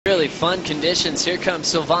really fun conditions. Here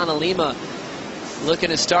comes Silvana Lima looking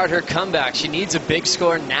to start her comeback. She needs a big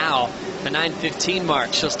score now, the 9:15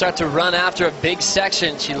 mark. She'll start to run after a big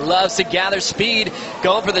section. She loves to gather speed,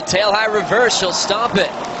 going for the tail high reverse. She'll stomp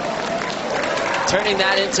it, turning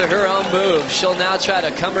that into her own move. She'll now try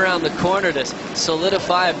to come around the corner to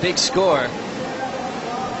solidify a big score.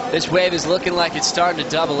 This wave is looking like it's starting to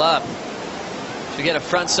double up. She'll get a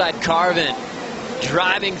frontside carve-in,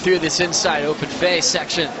 driving through this inside open face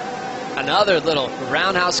section. Another little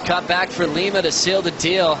roundhouse cutback for Lima to seal the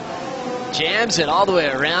deal. Jams it all the way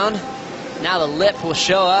around. Now the lip will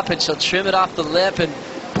show up, and she'll trim it off the lip and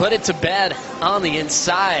put it to bed on the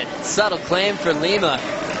inside. Subtle claim for Lima.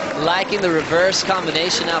 Liking the reverse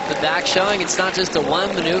combination out the back, showing it's not just a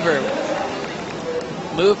one maneuver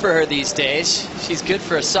move for her these days. She's good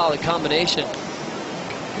for a solid combination.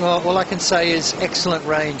 Well, all I can say is excellent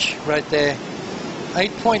range right there.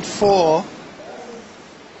 8.4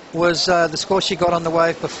 was the score she got on the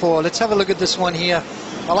wave before. Let's have a look at this one here.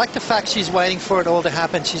 I like the fact she's waiting for it all to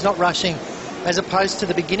happen. She's not rushing, as opposed to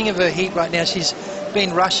the beginning of her heat right now. She's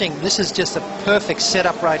been rushing. This is just a perfect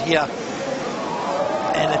setup right here.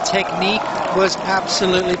 And the technique was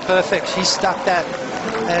absolutely perfect. She stuck that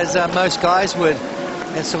as most guys would.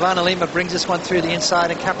 And Silvana Lima brings this one through the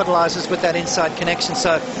inside and capitalizes with that inside connection.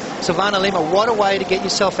 So Silvana Lima, what a way to get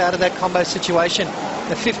yourself out of that combo situation.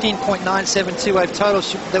 The 15.972 wave total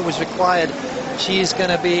that was required. She is going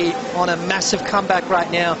to be on a massive comeback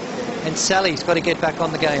right now. And Sally's got to get back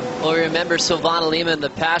on the game. Well, remember Silvana Lima in the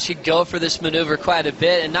past, she'd go for this maneuver quite a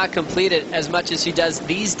bit and not complete it as much as she does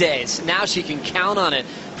these days. Now she can count on it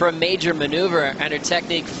for a major maneuver, and her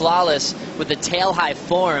technique flawless with the tail high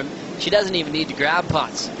form. She doesn't even need to grab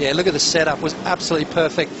pots. Yeah, look at the setup. It was absolutely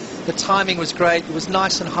perfect. The timing was great. It was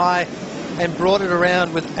nice and high and brought it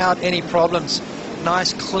around without any problems.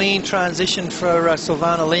 Nice, clean transition for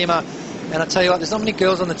Silvana Lima. And I tell you what, there's not many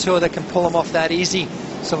girls on the tour that can pull them off that easy.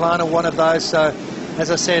 Silvana, one of those. So, as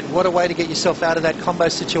I said, what a way to get yourself out of that combo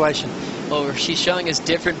situation. Well, she's showing us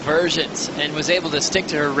different versions and was able to stick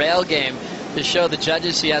to her rail game to show the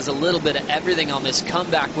judges she has a little bit of everything on this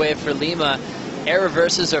comeback wave for Lima. Air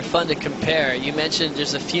reverses are fun to compare. You mentioned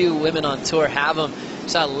there's a few women on tour have them.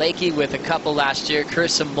 Saw Lakey with a couple last year.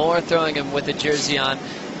 Carissa Moore throwing them with a jersey on.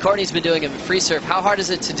 Courtney's been doing them in free surf. How hard is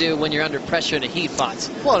it to do when you're under pressure in a heat, Potts?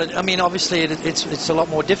 Well, I mean, obviously it's a lot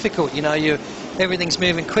more difficult. You know, everything's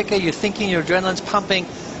moving quicker. You're thinking, your adrenaline's pumping.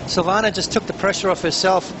 Silvana just took the pressure off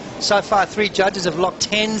herself. So far, 3 judges have locked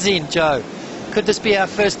 10s in, Joe. Could this be our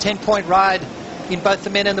first 10-point ride in both the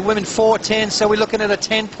men and the women? 4 10s, so we're looking at a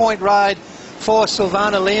 10-point ride for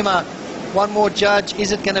Silvana Lima. One more judge.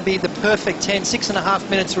 Is it going to be the perfect 10? 6.5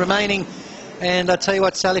 minutes remaining. And I tell you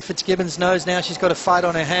what, Sally Fitzgibbons knows now she's got a fight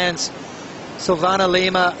on her hands. Silvana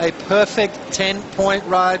Lima, a perfect 10-point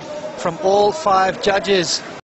ride from all 5 judges.